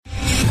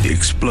The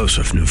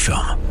explosive new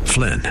film,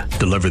 Flynn,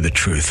 deliver the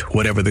truth,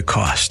 whatever the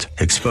cost,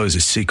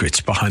 exposes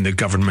secrets behind the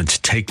government's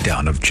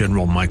takedown of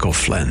General Michael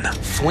Flynn.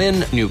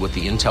 Flynn knew what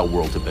the intel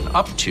world had been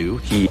up to.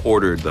 He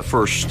ordered the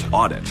first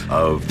audit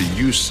of the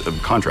use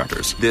of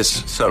contractors.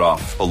 This set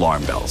off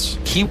alarm bells.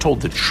 He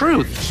told the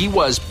truth. He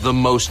was the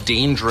most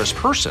dangerous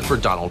person for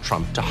Donald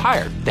Trump to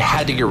hire. They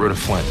had to get rid of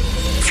Flynn.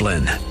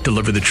 Flynn,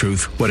 deliver the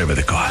truth, whatever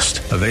the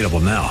cost. Available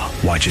now.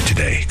 Watch it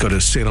today. Go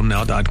to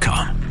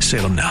salemnow.com.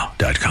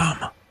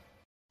 salemnow.com.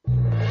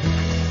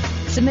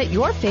 Submit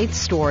your faith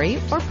story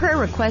or prayer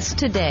request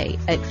today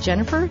at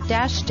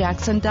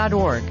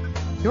jennifer-jackson.org.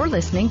 You're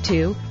listening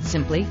to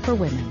Simply for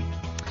Women.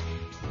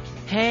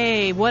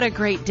 Hey, what a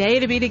great day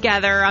to be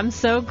together. I'm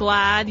so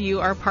glad you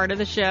are part of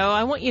the show.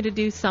 I want you to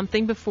do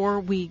something before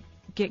we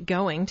get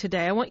going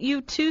today. I want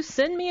you to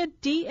send me a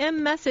DM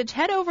message.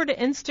 Head over to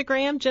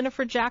Instagram,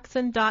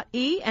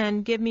 jenniferjackson.e,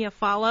 and give me a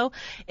follow.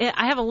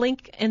 I have a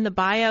link in the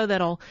bio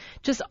that'll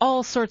just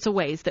all sorts of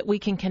ways that we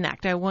can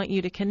connect. I want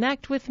you to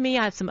connect with me.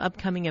 I have some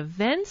upcoming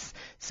events.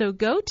 So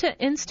go to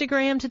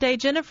Instagram today,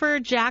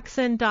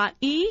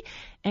 jenniferjackson.e,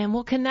 and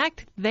we'll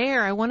connect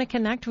there. I want to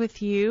connect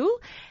with you.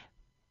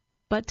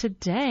 But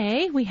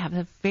today we have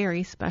a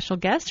very special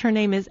guest. Her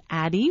name is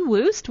Addie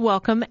Woost.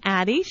 Welcome,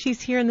 Addie. She's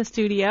here in the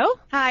studio.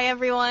 Hi,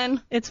 everyone.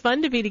 It's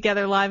fun to be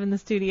together live in the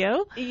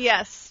studio.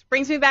 Yes.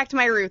 Brings me back to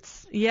my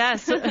roots.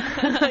 Yes.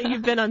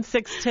 You've been on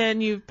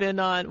 610. You've been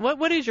on,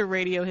 what is your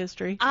radio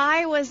history?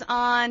 I was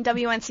on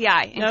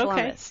WNCI in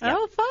Columbus. Yep.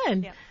 Oh,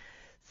 fun. Yep.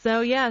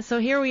 So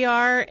here we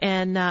are,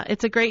 and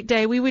it's a great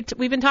day. We've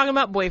been talking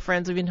about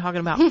boyfriends. We've been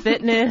talking about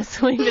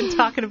fitness. We've been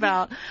talking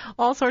about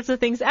all sorts of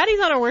things. Addie's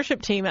on our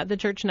worship team at the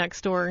church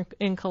next door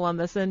in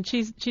Columbus, and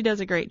she does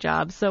a great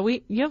job. So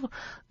you have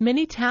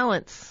many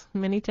talents,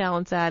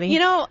 Addie. You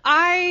know,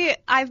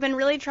 I've been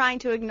really trying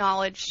to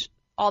acknowledge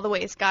all the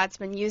ways God's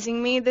been using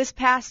me this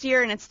past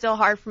year, and it's still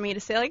hard for me to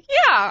say, like, yeah,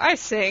 I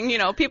sing. You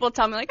know, people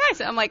tell me, like, I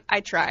sing. I'm like,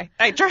 I try.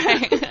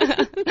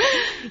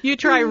 You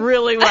try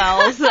really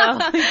well, so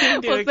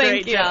you do a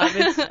great you. job.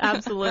 It's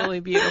absolutely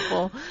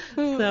beautiful.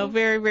 So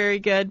very, very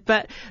good.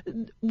 But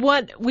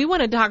what we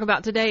want to talk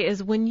about today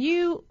is when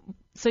you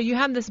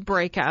had this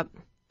breakup,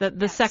 the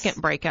Yes.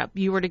 second breakup.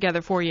 You were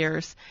together 4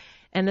 years.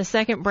 And the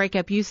second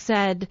breakup, you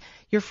said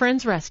your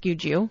friends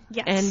rescued you.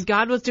 Yes. And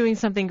God was doing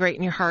something great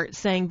in your heart,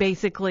 saying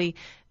basically,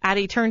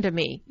 Addie, turn to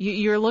me.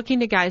 You're looking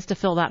to guys to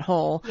fill that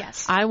hole.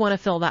 Yes. I want to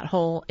fill that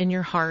hole in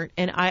your heart.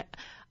 And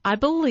I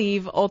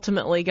believe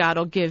ultimately God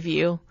will give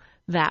you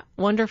that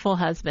wonderful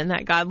husband,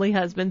 that godly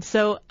husband.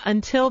 So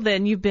until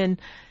then, you've been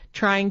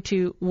trying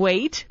to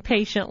wait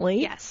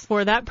patiently Yes.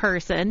 for that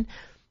person.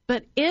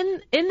 But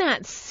in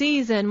that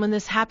season when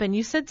this happened,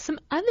 you said some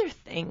other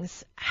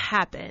things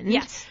happened.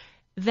 Yes.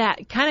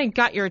 That kind of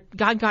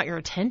God got your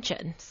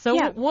attention. So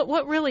Yeah.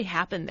 what really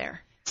happened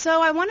there?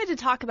 So I wanted to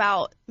talk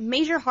about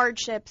major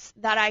hardships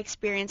that I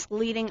experienced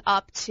leading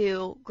up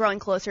to growing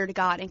closer to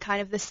God and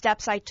kind of the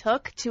steps I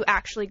took to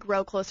actually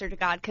grow closer to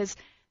God. Because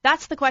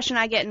that's the question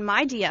I get in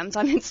my DMs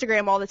on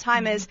Instagram all the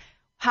time is,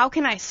 how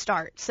can I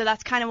start? So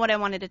that's kind of what I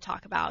wanted to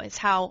talk about, is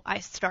how I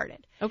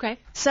started. Okay.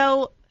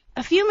 So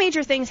a few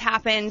major things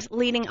happened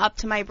leading up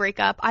to my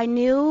breakup. I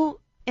knew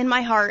in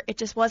my heart it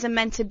just wasn't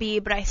meant to be,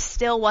 but I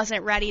still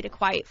wasn't ready to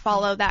quite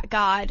follow that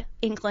God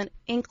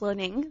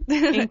inclination.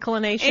 Yes,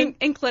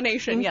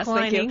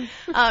 thank you.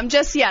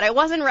 Just yet. I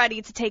wasn't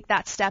ready to take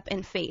that step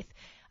in faith.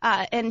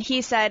 And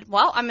he said,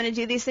 well, I'm going to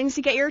do these things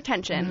to get your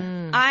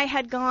attention. I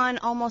had gone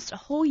almost a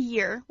whole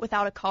year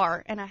without a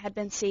car, and I had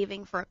been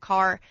saving for a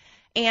car.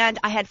 And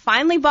I had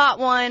finally bought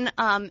one.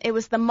 It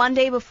was the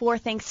Monday before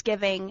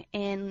Thanksgiving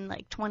in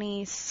like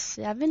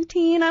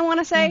 2017, I want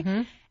to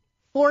say.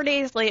 4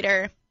 days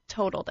later,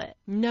 totaled it.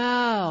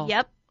 No.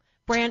 Yep.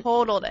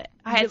 Totaled it.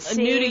 I had a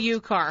new to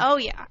you car. Oh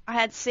yeah. I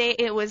had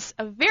it was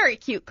a very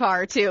cute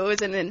car too. It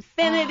was an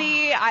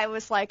Infinity. I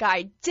was like,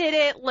 I did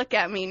it. Look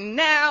at me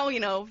now,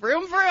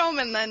 vroom vroom,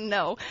 and then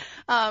no.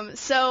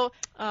 So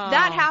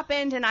that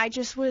happened, and I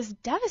just was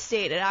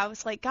devastated. I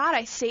was like, God,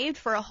 I saved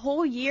for a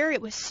whole year.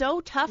 It was so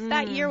tough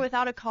that year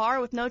without a car,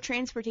 with no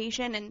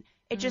transportation, and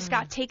it just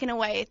got taken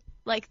away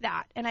like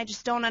that, and I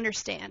just don't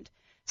understand.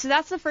 So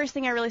that's the first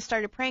thing I really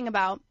started praying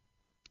about.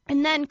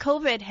 And then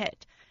COVID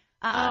hit.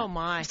 Oh,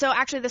 my. So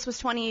actually this was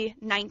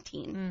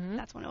 2019.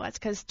 That's when it was,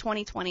 because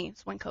 2020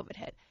 is when COVID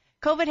hit.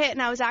 COVID hit,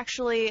 and I was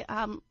actually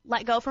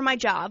let go from my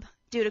job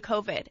due to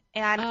COVID.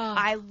 And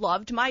I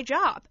loved my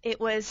job.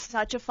 It was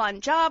such a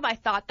fun job. I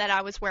thought that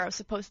I was where I was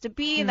supposed to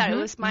be, that it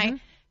was my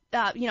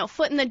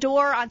foot in the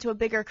door onto a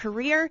bigger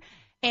career.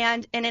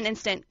 And in an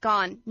instant,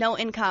 gone. No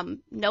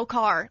income, no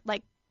car,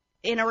 like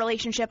in a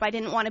relationship I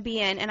didn't want to be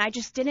in, and I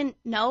just didn't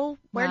know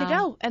where to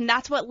go. And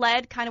that's what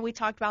led, we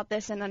talked about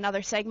this in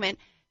another segment,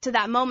 to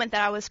that moment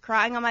that I was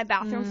crying on my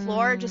bathroom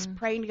floor, just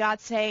praying to God,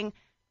 saying,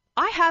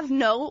 I have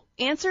no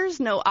answers,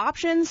 no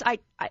options. I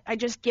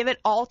just give it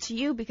all to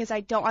you because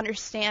I don't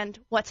understand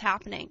what's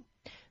happening.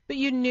 But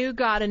you knew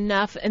God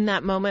enough in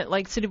that moment.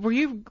 Like, so were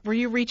you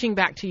reaching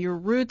back to your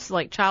roots,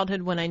 like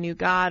childhood when I knew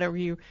God, or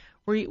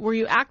were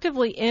you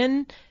actively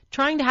in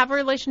trying to have a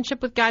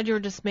relationship with God? You were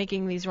just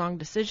making these wrong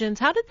decisions.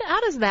 How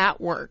does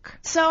that work?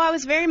 So I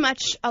was very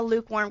much a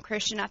lukewarm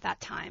Christian at that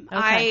time. Okay.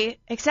 I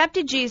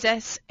accepted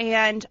Jesus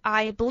and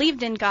I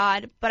believed in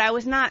God, but I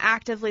was not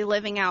actively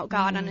living out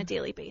God on a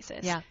daily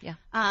basis. Yeah.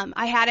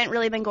 I hadn't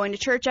really been going to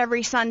church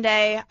every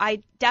Sunday.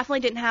 I definitely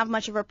didn't have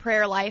much of a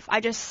prayer life. I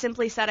just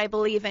simply said I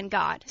believe in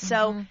God.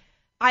 So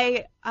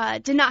I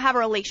did not have a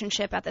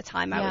relationship at the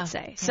time, I would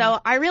say. So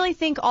I really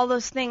think all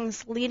those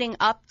things leading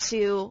up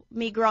to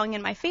me growing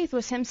in my faith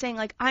was him saying,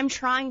 like, I'm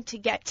trying to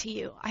get to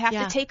you. I have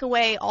to take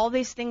away all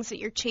these things that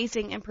you're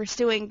chasing and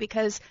pursuing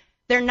because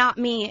they're not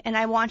me, and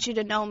I want you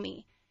to know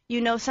me.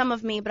 You know some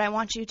of me, but I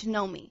want you to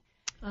know me.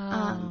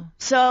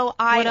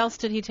 What else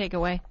did he take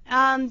away?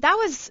 That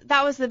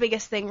was the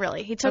biggest thing,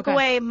 really. He took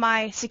away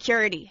my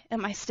security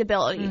and my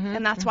stability,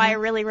 and that's why I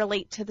really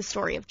relate to the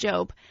story of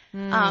Job.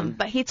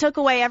 But he took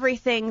away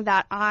everything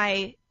that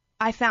I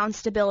found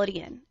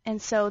stability in,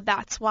 and so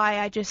that's why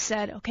I just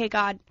said, okay,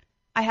 God,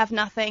 I have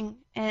nothing,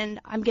 and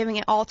I'm giving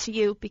it all to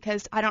you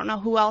because I don't know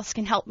who else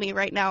can help me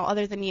right now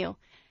other than you.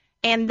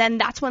 And then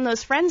that's when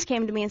those friends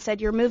came to me and said,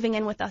 you're moving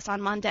in with us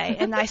on Monday.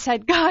 And I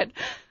said, God,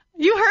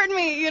 you heard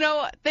me,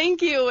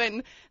 thank you.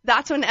 And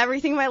that's when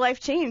everything in my life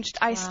changed.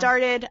 I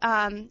started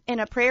in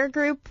a prayer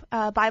group,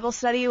 Bible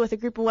study with a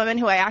group of women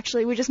who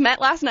we just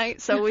met last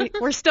night, so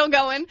we're still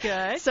going.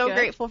 Good.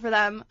 Grateful for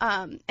them.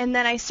 And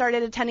then I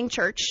started attending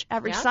church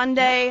every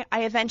Sunday.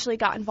 I eventually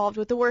got involved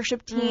with the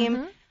worship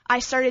team. I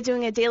started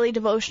doing a daily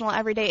devotional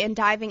every day and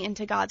diving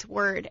into God's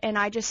Word, and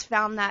I just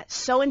found that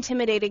so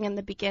intimidating in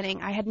the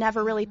beginning. I had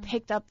never really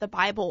picked up the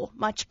Bible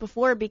much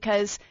before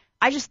because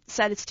I just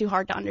said it's too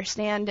hard to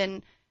understand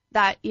and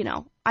that,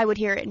 I would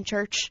hear it in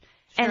church.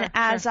 And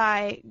as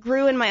I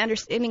grew in my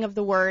understanding of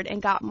the Word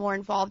and got more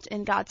involved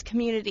in God's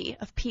community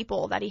of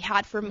people that He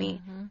had for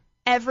me,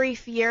 every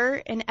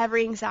fear and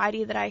every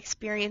anxiety that I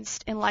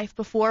experienced in life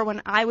before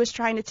when I was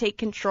trying to take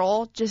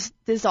control just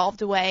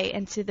dissolved away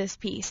into this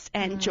peace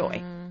and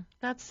joy.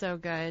 That's so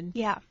good.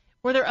 Yeah.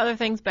 Were there other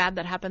things bad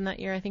that happened that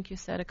year? I think you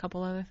said a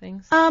couple other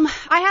things.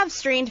 I have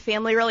strained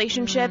family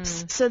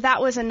relationships, so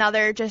that was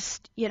another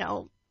just,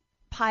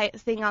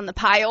 thing on the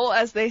pile,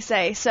 as they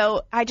say.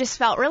 So I just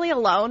felt really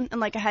alone and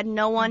like I had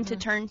no one to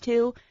turn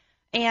to.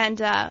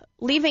 And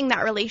leaving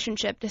that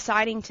relationship,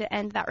 deciding to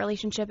end that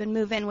relationship and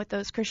move in with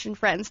those Christian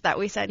friends that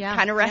we said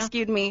kind of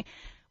rescued me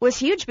was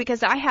huge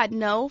because I had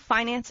no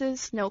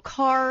finances, no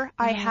car.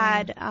 I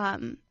had,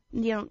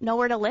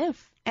 nowhere to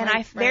live. And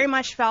I very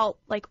much felt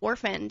like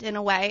orphaned in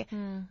a way.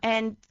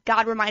 And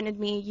God reminded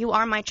me, you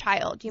are my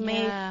child. You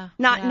may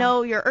not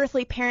know your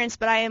earthly parents,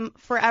 but I am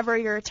forever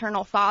your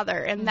eternal father.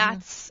 And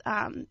that's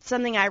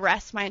something I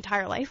rest my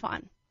entire life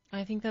on.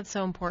 I think that's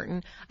so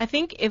important. I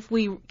think if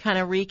we kind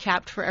of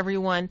recapped for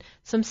everyone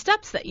some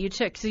steps that you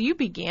took. So you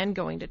began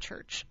going to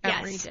church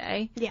every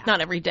day. Yeah. Not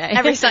every day.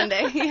 Every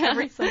Sunday.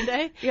 Every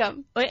Sunday. Yeah.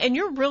 And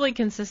you're really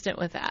consistent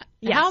with that.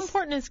 Yes. How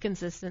important is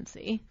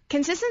consistency?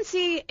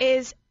 Consistency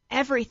is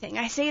everything.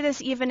 I say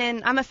this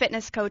I'm a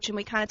fitness coach, and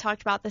we kind of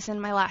talked about this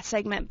in my last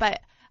segment,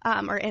 but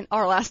or in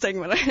our last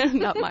segment,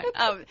 not mine.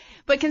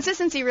 But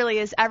consistency really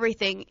is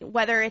everything,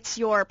 whether it's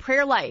your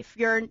prayer life,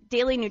 your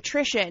daily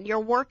nutrition,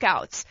 your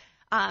workouts,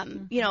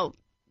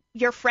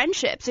 your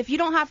friendships. If you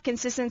don't have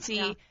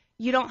consistency,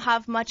 you don't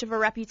have much of a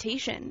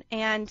reputation,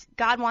 and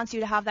God wants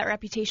you to have that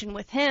reputation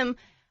with Him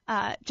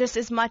just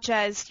as much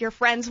as your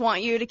friends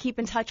want you to keep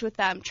in touch with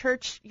them.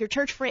 Your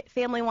church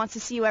family wants to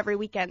see you every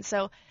weekend.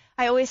 So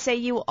I always say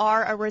you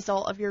are a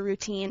result of your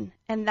routine,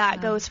 and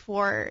that goes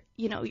for,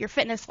 your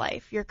fitness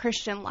life, your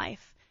Christian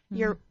life,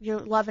 your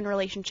love and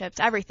relationships,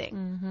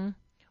 everything.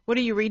 What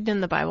are you reading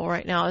in the Bible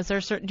right now? Do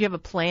you have a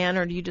plan,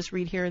 or do you just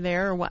read here or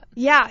there, or what?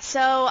 Yeah,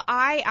 so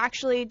I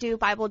actually do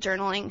Bible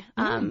journaling.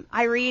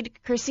 I read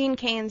Christine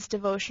Cain's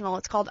devotional.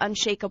 It's called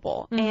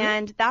Unshakable,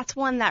 and that's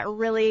one that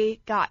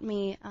really got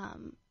me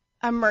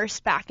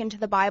immersed back into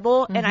the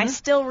Bible, and I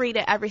still read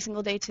it every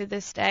single day to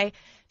this day,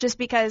 just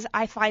because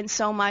I find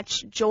so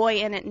much joy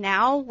in it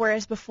now,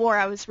 whereas before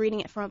I was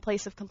reading it from a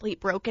place of complete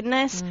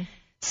brokenness.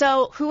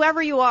 So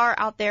whoever you are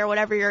out there,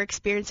 whatever you're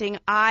experiencing,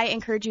 I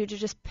encourage you to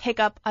just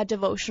pick up a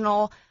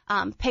devotional,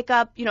 pick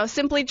up,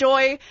 Simply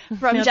Joy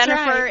from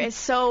Jennifer is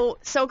so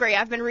great.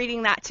 I've been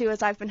reading that too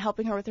as I've been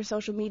helping her with her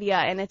social media,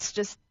 and it's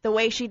just the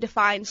way she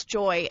defines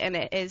joy, and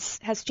it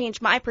has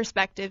changed my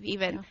perspective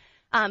even.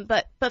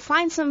 But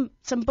find some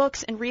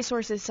books and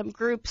resources, some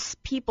groups,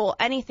 people,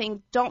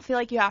 anything. Don't feel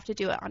like you have to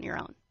do it on your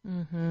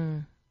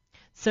own.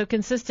 So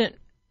consistent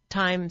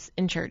times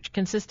in church,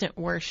 consistent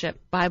worship,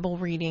 Bible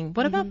reading.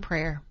 What about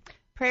prayer?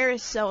 Prayer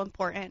is so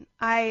important.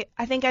 I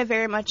think I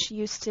very much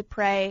used to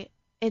pray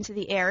into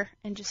the air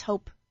and just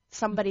hope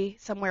somebody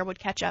somewhere would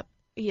catch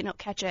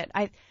it.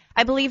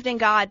 I believed in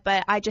God,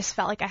 but I just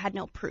felt like I had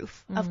no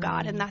proof of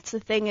God. And that's the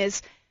thing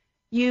is,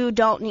 you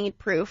don't need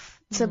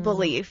proof to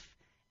believe.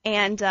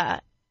 And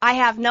I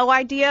have no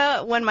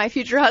idea when my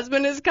future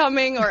husband is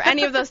coming or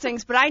any of those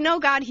things, but I know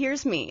God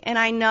hears me, and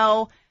I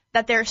know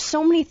that there are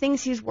so many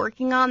things He's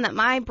working on that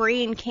my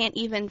brain can't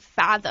even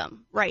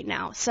fathom right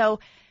now.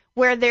 So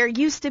where there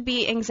used to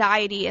be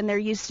anxiety and there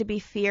used to be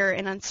fear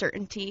and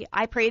uncertainty,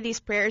 I pray these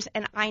prayers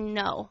and I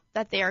know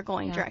that they are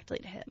going directly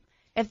to him.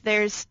 If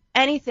there's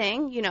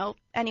anything,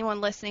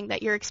 anyone listening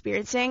that you're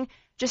experiencing,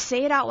 just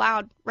say it out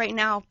loud right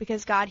now,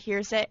 because God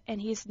hears it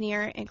and he's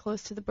near and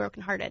close to the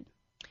brokenhearted.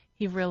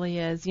 He really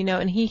is,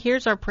 and he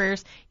hears our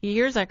prayers. He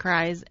hears our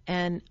cries.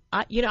 And,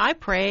 I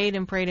prayed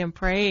and prayed and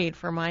prayed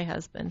for my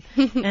husband.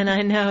 And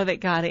I know that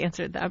God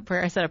answered that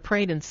prayer. I said, I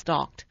prayed and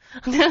stalked.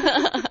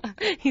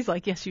 He's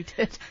like, yes, you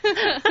did.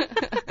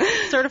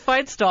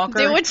 Certified stalker.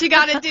 Do what you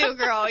got to do,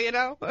 girl,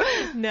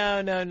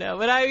 No.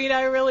 But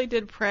I really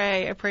did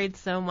pray. I prayed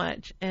so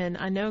much. And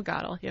I know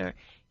God will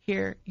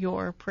hear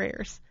your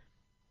prayers.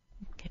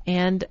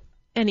 And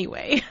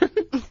anyway,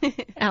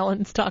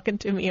 Alan's talking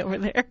to me over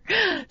there.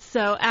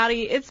 So,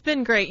 Addie, it's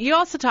been great. You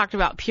also talked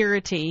about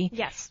purity.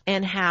 Yes.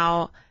 And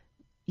how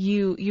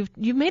you've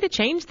made a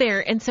change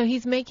there. And so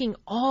he's making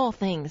all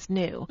things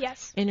new.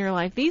 Yes. In your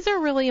life. These are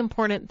really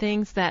important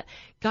things that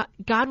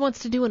God wants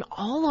to do in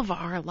all of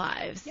our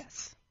lives.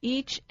 Yes.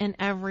 Each and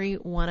every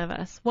one of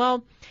us.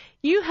 Well,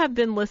 you have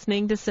been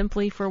listening to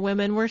Simply for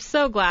Women. We're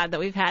so glad that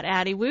we've had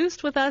Addie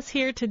Woost with us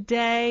here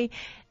today,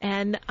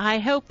 and I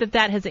hope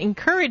that has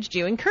encouraged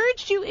you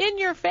in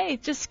your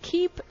faith. Just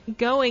keep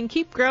going,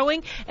 keep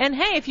growing. And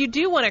hey, if you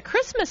do want a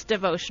Christmas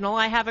devotional,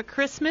 I have a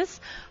Christmas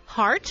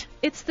heart.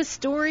 It's the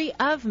story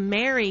of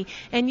Mary,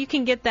 and you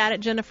can get that at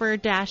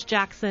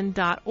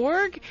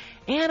jennifer-jackson.org.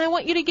 And I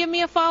want you to give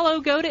me a follow.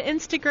 Go to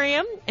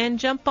Instagram and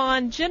jump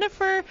on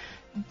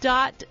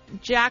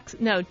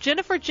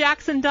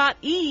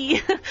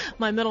jenniferjackson.e.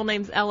 My middle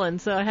name's Ellen,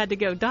 so I had to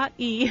go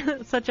 .e.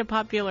 Such a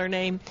popular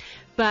name.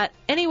 But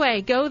anyway,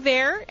 go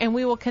there and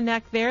we will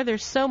connect there.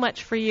 There's so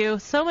much for you,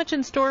 so much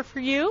in store for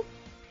you.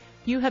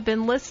 You have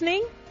been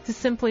listening to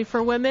Simply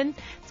for Women.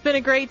 It's been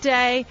a great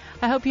day.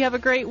 I hope you have a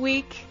great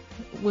week.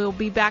 We'll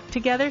be back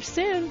together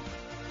soon.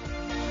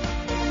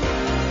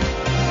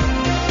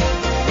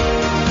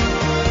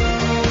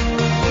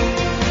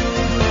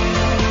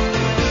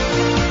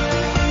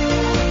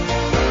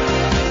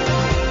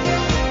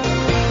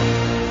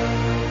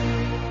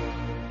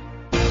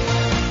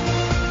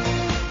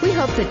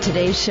 Hope that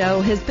today's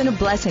show has been a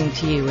blessing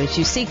to you as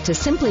you seek to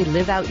simply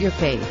live out your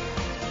faith.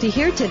 To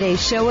hear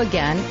today's show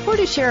again or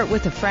to share it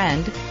with a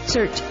friend,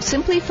 search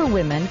Simply for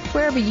Women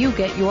wherever you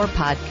get your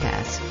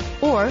podcasts.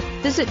 Or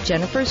visit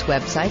Jennifer's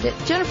website at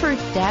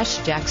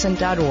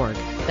jennifer-jackson.org.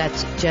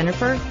 That's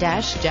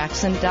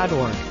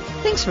jennifer-jackson.org.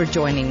 Thanks for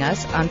joining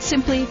us on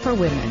Simply for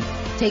Women.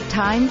 Take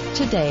time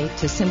today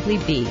to simply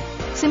be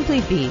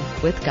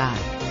with God.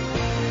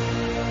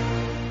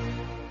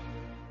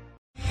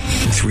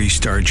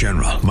 3-star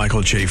General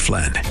Michael J.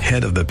 Flynn,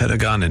 head of the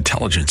Pentagon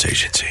Intelligence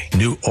Agency,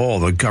 knew all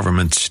the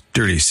government's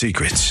dirty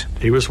secrets.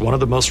 He was one of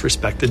the most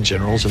respected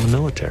generals in the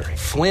military.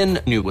 Flynn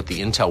knew what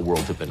the intel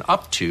world had been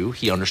up to.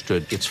 He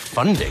understood its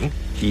funding.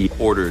 He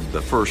ordered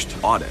the first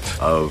audit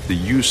of the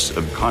use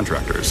of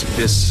contractors.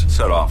 This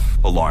set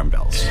off alarm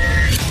bells.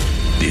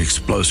 The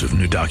explosive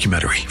new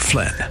documentary,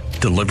 Flynn,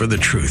 Deliver the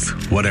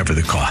Truth, Whatever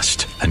the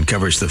Cost,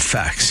 uncovers the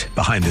facts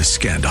behind this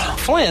scandal.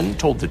 Flynn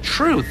told the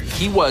truth.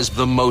 He was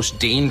the most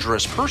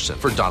dangerous person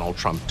for Donald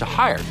Trump to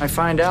hire. I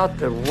find out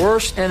the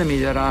worst enemy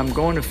that I'm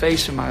going to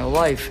face in my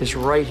life is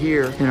right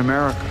here in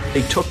America.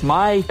 They took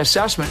my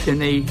assessment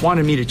and they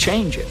wanted me to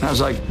change it. And I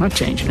was like, I'm not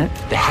changing it.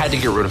 They had to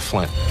get rid of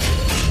Flynn.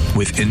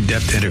 With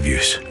in-depth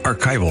interviews,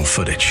 archival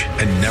footage,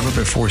 and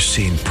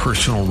never-before-seen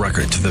personal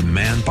records of the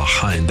man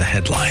behind the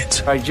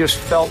headlines. I just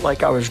felt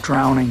like I was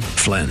drowning.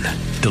 Flynn,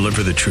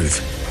 Deliver the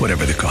Truth,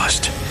 Whatever the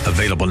Cost.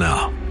 Available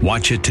now.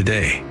 Watch it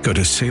today. Go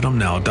to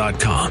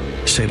salemnow.com.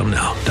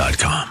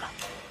 salemnow.com.